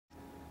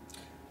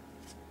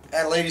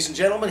And ladies and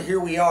gentlemen,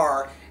 here we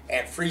are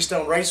at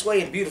Freestone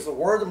Raceway in beautiful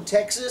Wortham,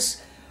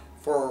 Texas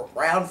for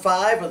round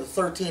 5 of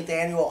the 13th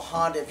annual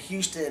Honda of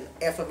Houston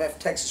FMF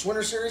Texas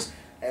Winter Series.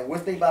 And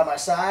with me by my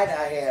side,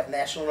 I have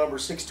national number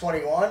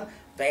 621,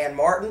 Vann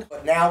Martin.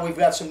 But now we've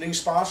got some new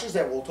sponsors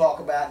that we'll talk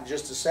about in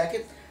just a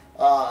second.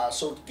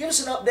 So give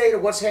us an update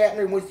of what's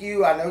happening with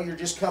you. I know you're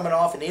just coming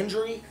off an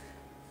injury.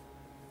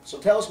 So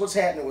tell us what's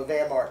happening with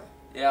Vann Martin.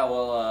 Yeah,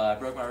 well, I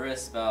broke my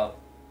wrist about,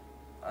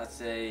 I'd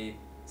say,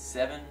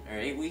 7 or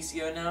 8 weeks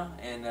ago now,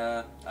 and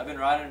I've been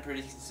riding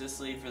pretty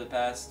consistently for the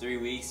past 3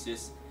 weeks,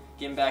 just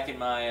getting back in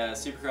my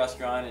Supercross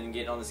grind and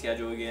getting on the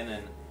schedule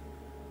again,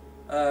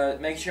 and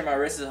making sure my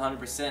wrist is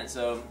 100%.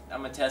 So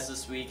I'm gonna test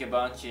this week a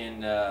bunch,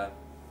 and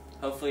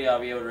hopefully I'll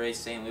be able to race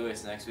St.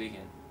 Louis next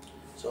weekend.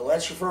 So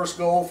that's your first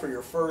goal for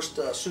your first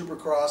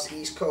Supercross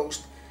East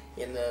Coast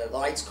in the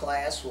lights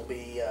class will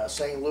be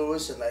St.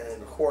 Louis, and then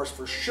of course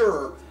for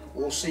sure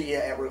we'll see you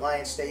at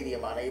Reliance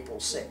Stadium on April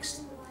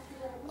 6th.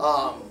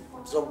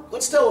 So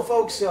let's tell the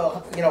folks, you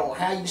know,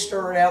 how you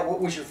started out.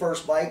 What was your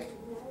first bike?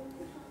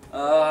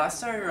 I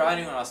started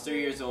riding when I was 3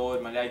 years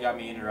old. My dad got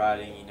me into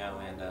riding, you know,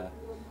 and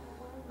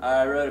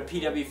I rode a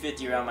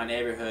PW50 around my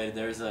neighborhood.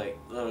 There was a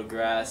little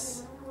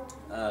grass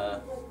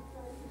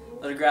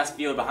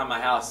field behind my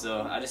house,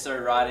 so I just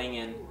started riding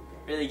and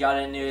really got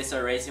into it.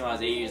 Started racing when I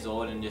was 8 years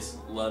old and just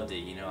loved it.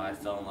 You know, I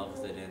fell in love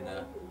with it, and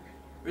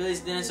really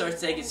didn't start to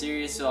take it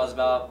serious. So I was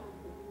about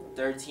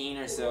 13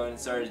 or so and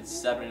started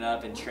stepping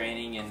up and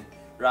training and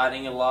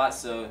riding a lot.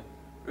 So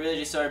really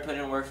just started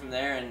putting in work from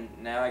there, and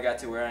now I got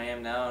to where I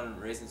am now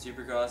and racing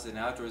Supercross and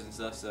outdoors and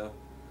stuff. So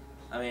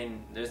I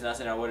mean, there's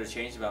nothing I would have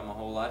changed about my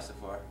whole life so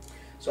far.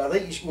 So I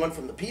think you went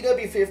from the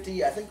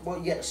PW50, I think,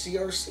 what, you had a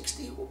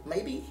CR60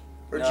 maybe?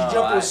 Or did No, you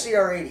jump to a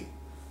CR80?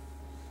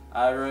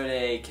 I rode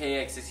a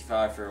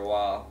KX65 for a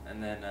while,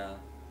 and then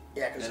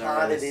Yeah, because then I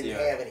rode Honda a didn't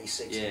CR. have any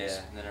 60s.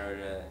 Yeah, and then I rode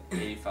a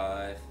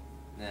 85,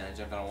 and then I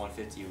jumped on a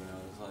 150 when I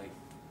was like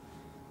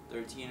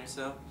 13 or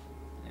so,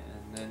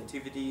 and then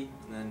 250,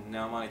 and then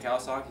now I'm on a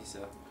Kawasaki.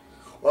 So,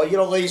 Well, you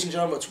know, ladies and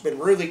gentlemen, it's been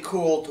really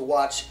cool to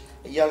watch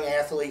a young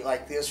athlete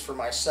like this for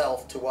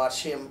myself, to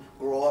watch him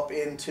grow up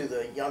into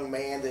the young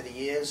man that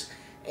he is.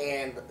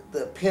 And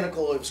the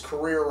pinnacle of his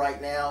career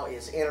right now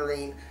is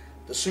entering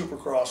the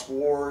Supercross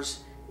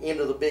wars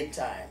into the big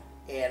time.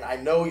 And I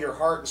know your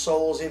heart and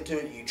soul is into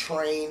it. You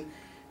train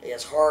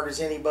as hard as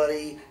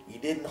anybody. You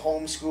didn't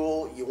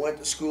homeschool. You went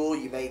to school.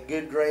 You made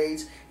good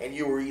grades, and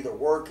you were either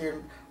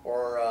working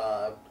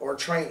or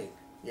training.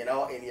 You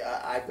know, and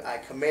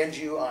I commend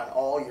you on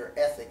all your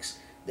ethics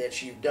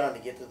that you've done to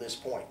get to this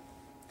point.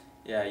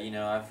 yeah, you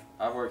know,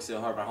 I've worked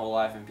so hard my whole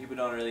life, and people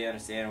don't really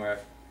understand where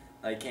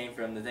I came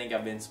from. They think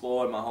I've been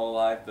spoiled my whole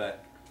life,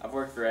 but I've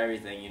worked for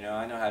everything. You know,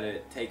 I know how to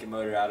take a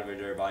motor out of a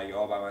dirt bike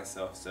all by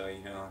myself. So,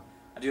 you know,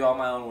 I do all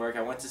my own work.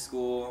 I went to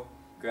school,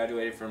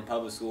 graduated from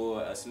public school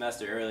a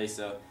semester early.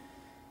 So,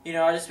 you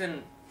know, I've just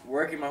been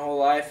working my whole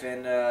life,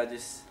 and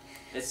just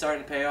it's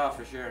starting to pay off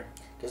for sure.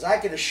 Because I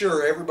can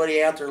assure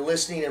everybody out there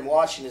listening and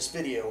watching this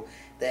video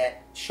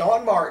that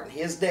Sean Martin,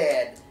 his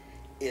dad,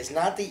 is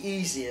not the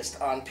easiest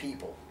on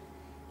people.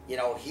 You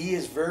know, he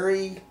is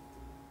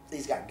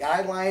he's got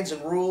guidelines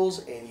and rules,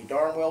 and you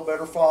darn well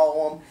better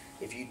follow them.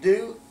 If you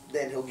do,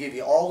 then he'll give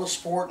you all the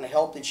support and the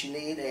help that you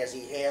need, as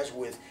he has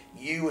with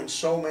you and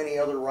so many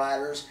other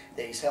riders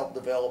that he's helped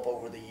develop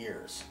over the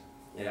years.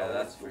 You know,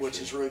 that's for which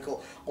sure. is really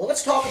cool. Well,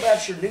 let's talk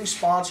about your new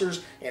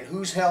sponsors and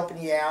who's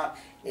helping you out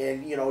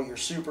in, you know, your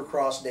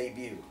Supercross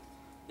debut.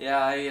 Yeah,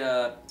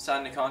 I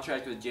signed a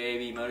contract with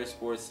JAB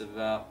Motorsports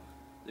about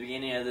the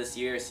beginning of this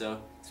year, so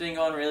it's been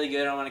going really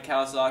good. I'm on a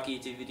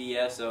Kawasaki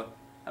 250F, so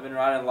I've been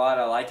riding a lot.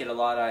 I like it a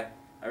lot.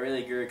 I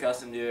really grew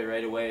accustomed to it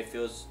right away. It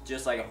feels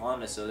just like a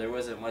Honda, so there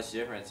wasn't much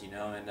difference, you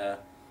know. And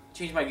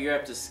changed my gear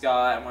up to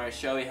Scott. I'm wearing a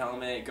Shoei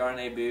helmet,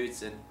 Garnet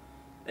boots, and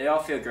they all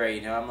feel great.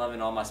 You know, I'm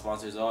loving all my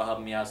sponsors. They're all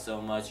helping me out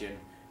so much, and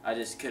I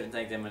just couldn't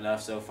thank them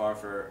enough so far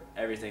for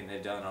everything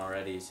they've done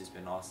already. It's just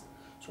been awesome.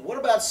 So what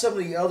about some of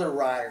the other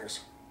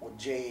riders with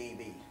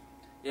JAB?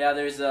 Yeah,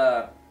 there's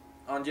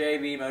on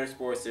JAB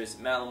Motorsports, there's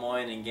Matt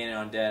Lemoyne and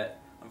Gannon Ondette.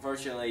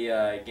 Unfortunately,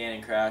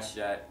 Gannon crashed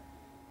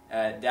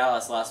at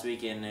Dallas last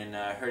weekend and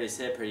hurt his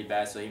hip pretty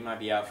bad, so he might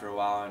be out for a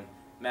while. And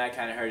Matt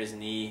kind of hurt his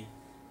knee,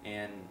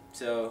 and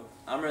so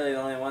I'm really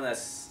the only one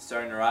that's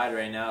starting to ride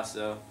right now.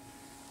 So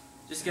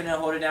just gonna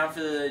hold it down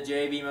for the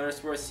JAB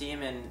Motorsports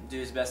team and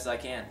do as best as I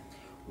can.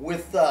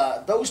 With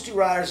those two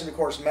riders, and of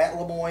course Matt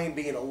Lemoyne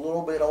being a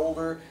little bit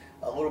older,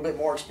 a little bit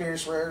more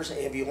experienced riders,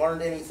 have you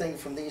learned anything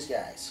from these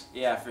guys?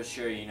 Yeah, for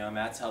sure. You know,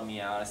 Matt's helped me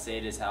out. I stay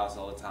at his house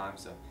all the time,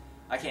 so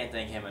I can't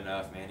thank him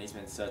enough, man. He's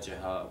been such a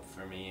help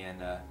for me,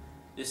 and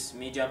just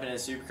me jumping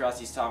into Supercross,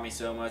 he's taught me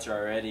so much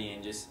already,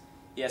 and just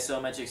he has so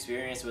much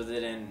experience with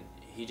it, and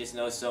he just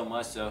knows so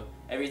much. So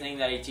everything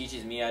that he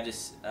teaches me, I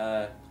just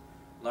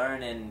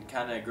learn and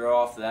kind of grow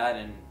off that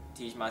and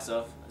teach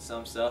myself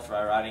some stuff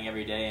by riding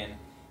every day, and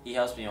he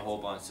helps me a whole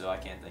bunch, so I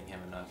can't thank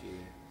him enough either.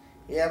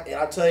 Yeah, and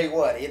I'll tell you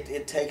what,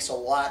 it takes a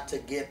lot to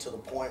get to the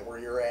point where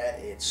you're at.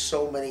 It's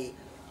so many,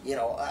 you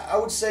know, I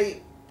would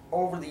say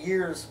over the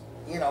years,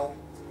 you know,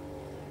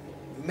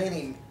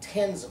 many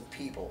tens of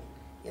people.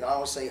 You know, I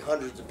don't say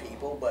hundreds of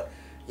people, but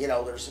you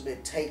know,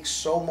 it takes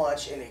so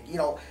much, and you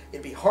know,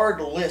 it'd be hard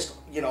to list.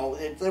 You know,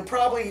 there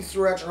probably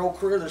throughout your whole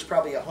career, there's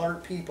probably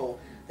 100 people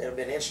that have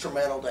been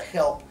instrumental to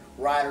help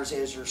riders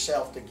as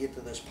yourself to get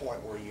to this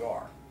point where you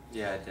are.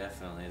 Yeah,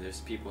 definitely. There's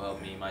people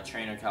help me. My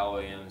trainer, Kyle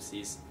Williams,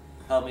 he's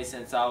helped me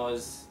since I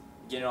was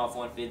getting off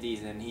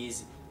 150s, and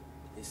he's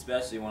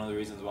especially one of the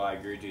reasons why I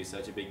grew to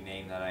such a big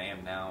name that I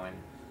am now. And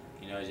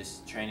you know,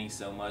 just training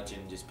so much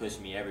and just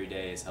pushing me every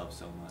day has helped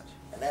so much.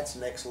 And that's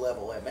Next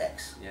Level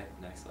MX. Yeah,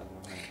 Next Level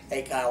MX.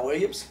 Hey, Kyle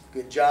Williams,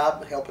 good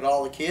job helping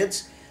all the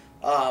kids.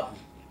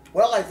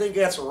 Well, I think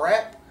that's a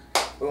wrap.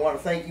 We want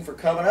to thank you for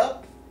coming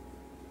up,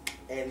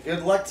 and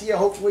good luck to you.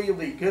 Hopefully you'll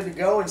be good to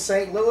go in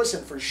St. Louis,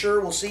 and for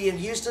sure we'll see you in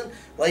Houston.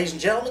 Ladies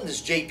and gentlemen,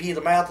 this is JP,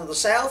 the Mouth of the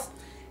South,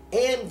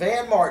 and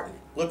Vann Martin.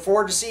 Look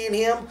forward to seeing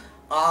him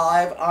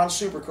live on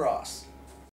Supercross.